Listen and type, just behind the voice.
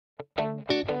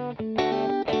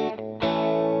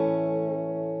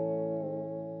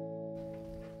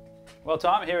Well,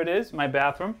 Tom, here it is, my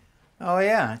bathroom. Oh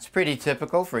yeah, it's pretty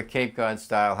typical for a Cape Cod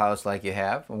style house like you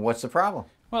have. And what's the problem?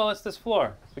 Well, it's this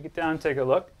floor. So we get down and take a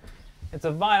look. It's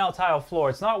a vinyl tile floor.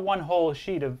 It's not one whole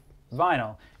sheet of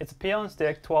vinyl. It's a peel and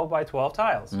stick 12 by 12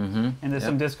 tiles. And there's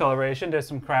some discoloration, there's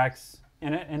some cracks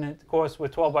in it, and of course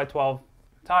with 12 by 12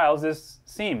 tiles, there's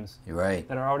seams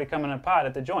that are already coming apart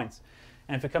at the joints.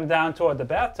 And if you come down toward the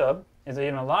bathtub, there's an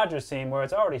even larger seam where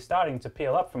it's already starting to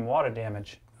peel up from water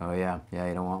damage. Oh yeah,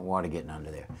 you don't want water getting under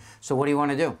there. So what do you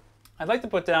want to do? I'd like to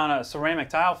put down a ceramic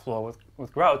tile floor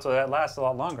with grout so that lasts a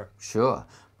lot longer. Sure,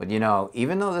 but you know,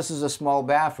 even though this is a small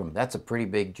bathroom, that's a pretty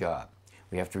big job.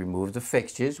 We have to remove the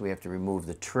fixtures, we have to remove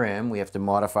the trim, we have to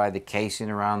modify the casing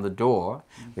around the door,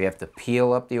 we have to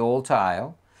peel up the old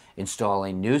tile, install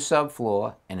a new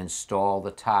subfloor, and install the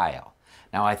tile.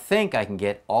 Now I think I can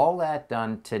get all that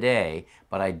done today,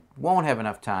 but I won't have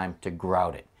enough time to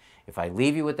grout it. If I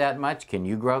leave you with that much, can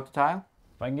you grout the tile?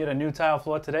 If I can get a new tile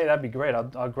floor today, that'd be great.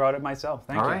 I'll grout it myself.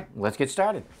 Thank you. All right, let's get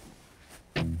started.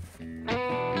 That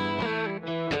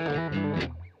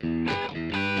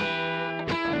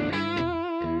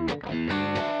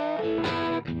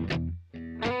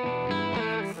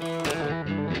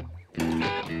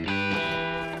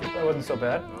wasn't so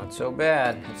bad. Not so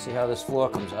bad. Let's see how this floor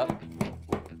comes up.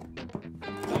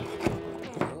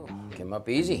 Oh, came up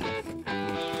easy.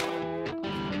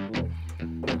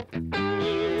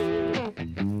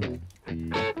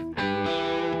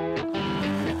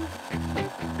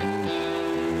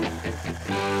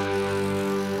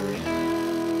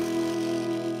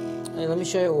 Hey, let me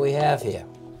show you what we have here.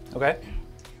 Okay.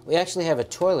 We actually have a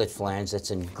toilet flange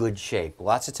that's in good shape.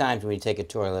 Lots of times when you take a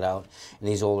toilet out in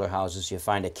these older houses, you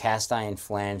find a cast iron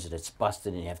flange that's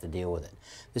busted and you have to deal with it.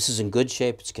 This is in good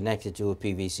shape. It's connected to a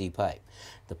PVC pipe.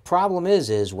 The problem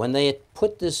is when they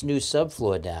put this new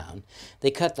subfloor down,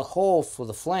 they cut the hole for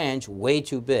the flange way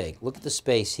too big. Look at the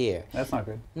space here. That's not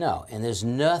good. No, and there's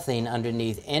nothing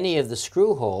underneath any of the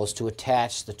screw holes to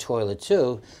attach the toilet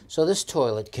to, so this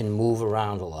toilet can move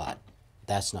around a lot.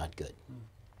 That's not good.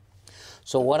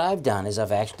 So what I've done is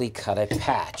I've actually cut a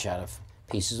patch out of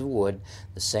pieces of wood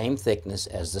the same thickness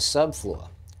as the subfloor.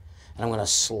 And I'm going to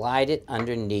slide it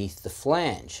underneath the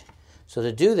flange. So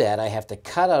to do that, I have to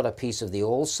cut out a piece of the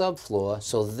old subfloor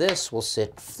so this will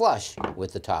sit flush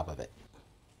with the top of it.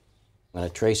 I'm going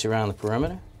to trace around the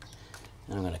perimeter,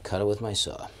 and I'm going to cut it with my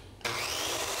saw.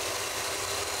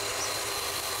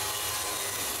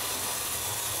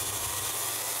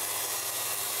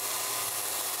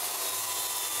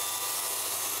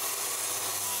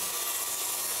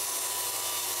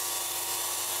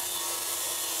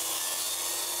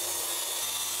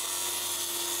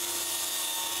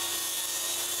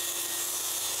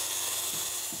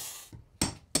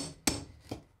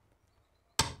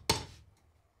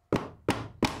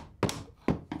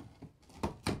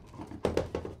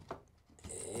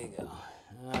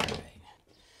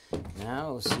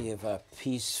 Now we'll see if our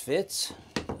piece fits.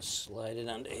 Just slide it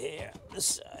under here, this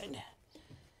side.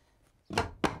 There's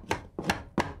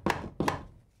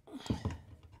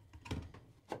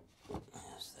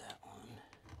that one.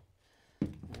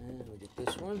 And we get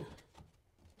this one.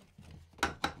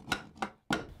 There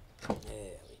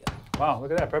we go. Wow,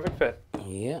 look at that, perfect fit.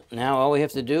 Yeah, now all we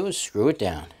have to do is screw it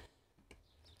down.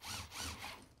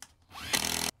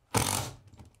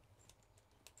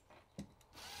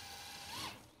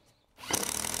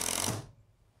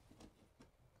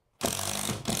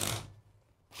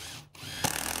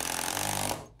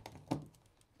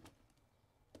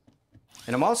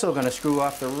 And I'm also going to screw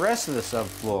off the rest of the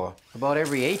subfloor about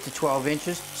every 8 to 12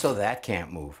 inches so that can't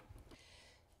move.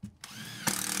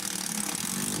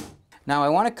 Now I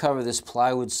want to cover this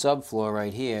plywood subfloor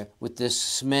right here with this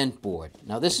cement board.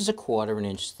 Now this is 1/4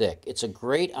 inch thick. It's a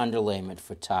great underlayment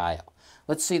for tile.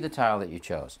 Let's see the tile that you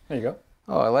chose. There you go.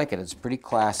 Oh, I like it. It's a pretty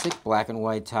classic black and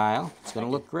white tile. It's going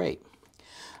to look great.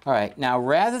 All right, now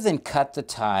rather than cut the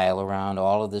tile around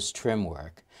all of this trim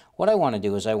work, what I want to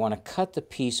do is I want to cut the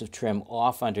piece of trim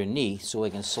off underneath so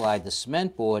I can slide the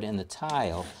cement board and the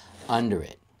tile under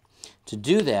it. To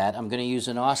do that, I'm going to use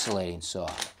an oscillating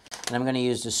saw. And I'm going to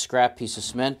use this scrap piece of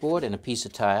cement board and a piece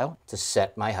of tile to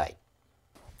set my height.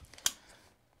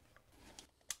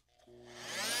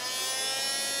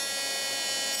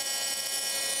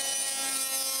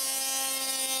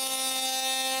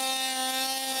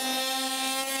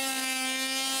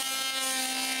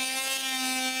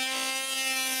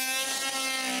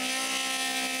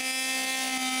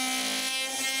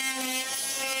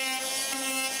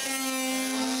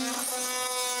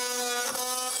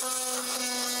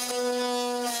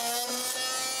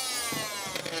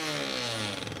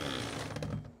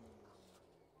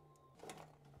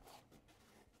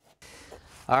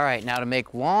 All right, now to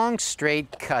make long,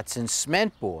 straight cuts in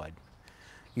cement board,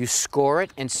 you score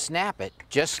it and snap it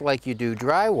just like you do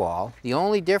drywall. The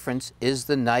only difference is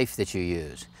the knife that you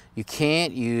use. You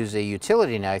can't use a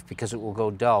utility knife because it will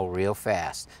go dull real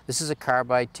fast. This is a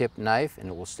carbide tip knife and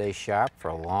it will stay sharp for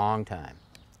a long time.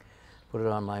 Put it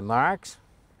on my marks.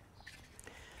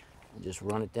 Just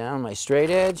run it down my straight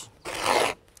edge.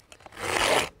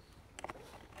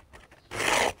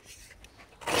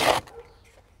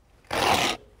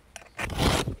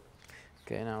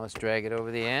 Okay, now let's drag it over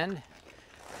the end.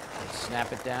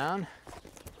 Snap it down.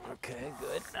 Okay,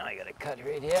 good. Now I got to cut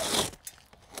right here.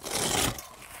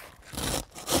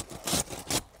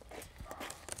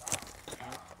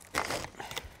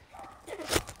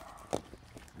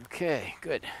 Okay,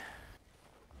 good.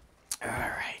 All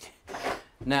right.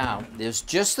 Now, there's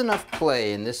just enough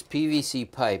play in this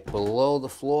PVC pipe below the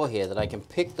floor here that I can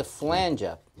pick the flange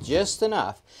up just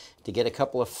enough to get a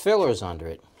couple of fillers under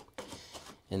it.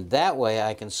 And that way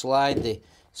I can slide the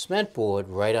cement board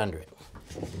right under it.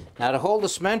 Now to hold the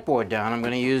cement board down, I'm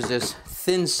going to use this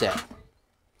thinset.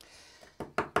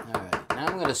 Alright, now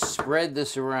I'm going to spread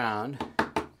this around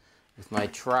with my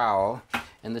trowel.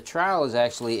 And the trowel is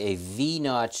actually a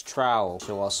V-notch trowel.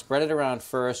 So I'll spread it around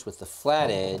first with the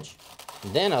flat edge,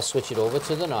 and then I'll switch it over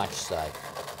to the notch side.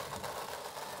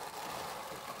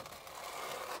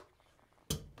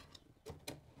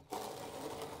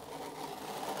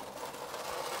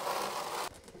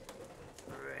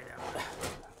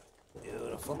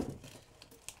 Beautiful.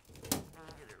 Get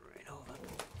it right over.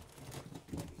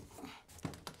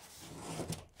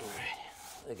 All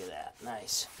right, look at that,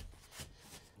 nice.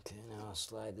 Okay, now I'll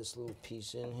slide this little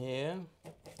piece in here.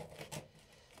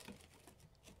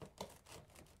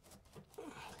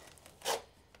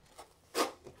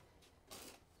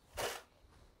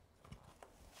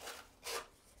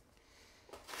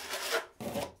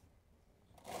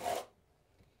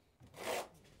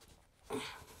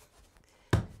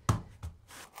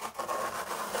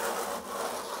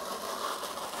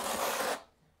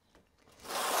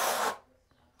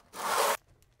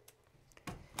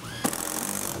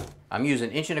 I'm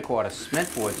using 1¼ inch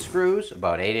cement board screws,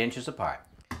 about 8 inches apart.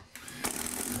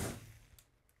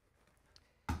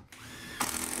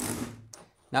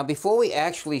 Now before we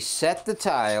actually set the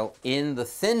tile in the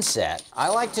thinset, I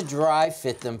like to dry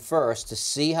fit them first to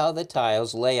see how the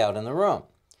tiles lay out in the room.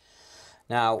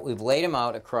 Now we've laid them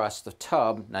out across the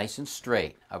tub nice and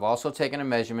straight. I've also taken a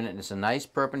measurement and it's a nice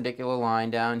perpendicular line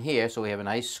down here so we have a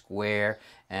nice square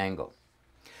angle.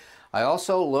 I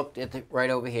also looked at right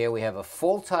over here. We have a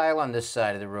full tile on this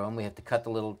side of the room. We have to cut the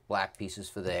little black pieces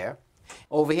for there.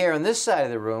 Over here on this side of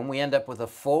the room, we end up with a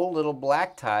full little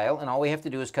black tile, and all we have to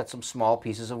do is cut some small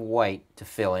pieces of white to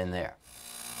fill in there.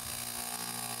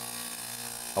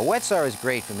 A wet saw is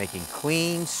great for making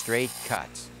clean, straight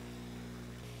cuts.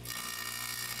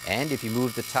 And if you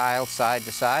move the tile side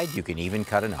to side, you can even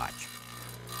cut a notch.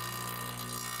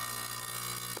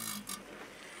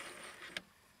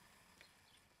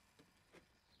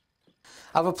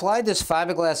 I've applied this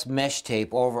fiberglass mesh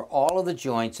tape over all of the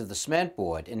joints of the cement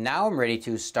board, and now I'm ready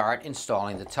to start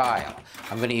installing the tile.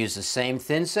 I'm going to use the same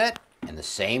thinset and the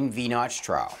same V-notch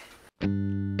trowel.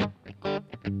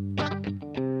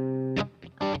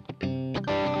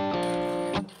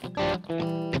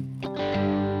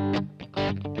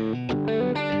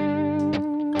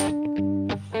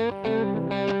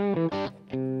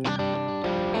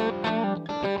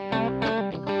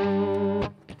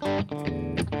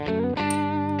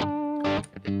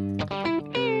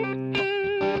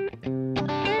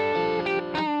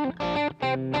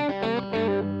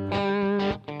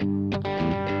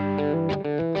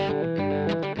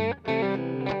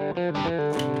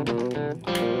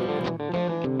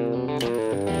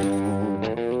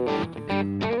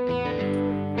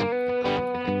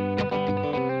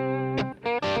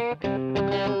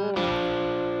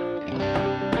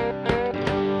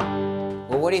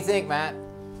 What do you think, Matt?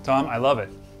 Tom, I love it.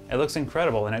 It looks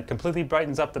incredible and it completely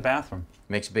brightens up the bathroom.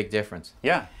 Makes a big difference.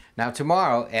 Yeah. Now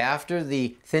tomorrow, after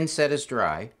the thinset is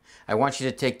dry, I want you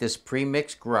to take this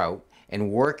pre-mixed grout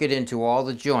and work it into all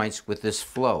the joints with this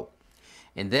float.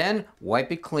 And then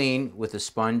wipe it clean with a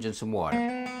sponge and some water.